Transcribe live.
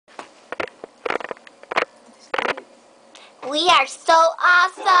We are so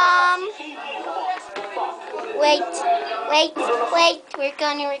awesome. Wait. We're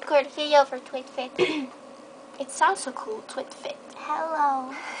gonna record a video for TwitFit. It sounds so cool, TwitFit.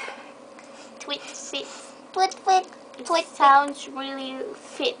 Hello. TwitFit. TwitFit. It sounds really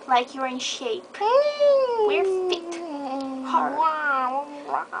fit, like you're in shape. We're fit. Hard.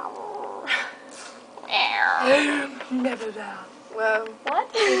 Never that. Whoa.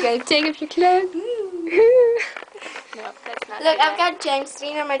 What? You gotta take off your clothes. No, that's not Look, good. I've got James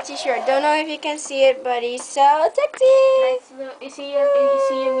Dean on my t-shirt. Don't know if you can see it, but he's so sexy. Let's look. Is he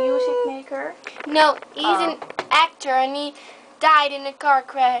a music maker? No, he's an actor and he died in a car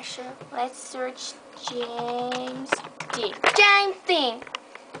crash. Let's search James Dean. James Dean.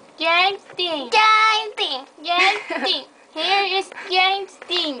 James Dean. James Dean. James Dean. Here is James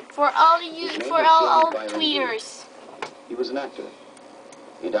Dean for all you, for all tweeters. He was an actor.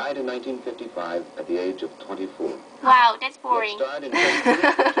 He died in 1955 at the age of 24. Wow, that's He boring. starred in 23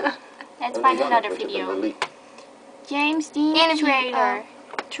 pictures, Let's only find one of another which had been video. released. James Dean Interview, trailer.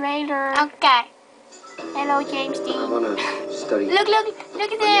 Trailer. Okay. Hello, James I Dean. want to study. Look at Are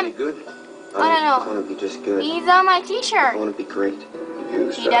you him. any good? I I want to be just good. He's on my I t-shirt. want to be great.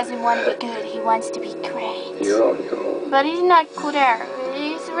 He doesn't want to be good. He wants to be great. You're all But he's not cool there.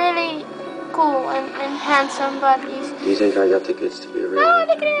 He's really cool and handsome, but he's... Do you think I got the goods to be a real Oh,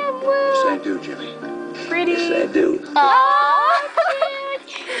 actor? look at him. Yes, Whoa. I do, Jimmy. Pretty. Yes, I do. Oh,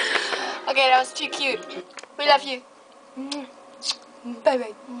 cute. Okay, that was too cute. We love you.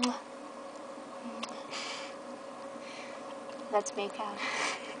 Bye-bye. Let's make out.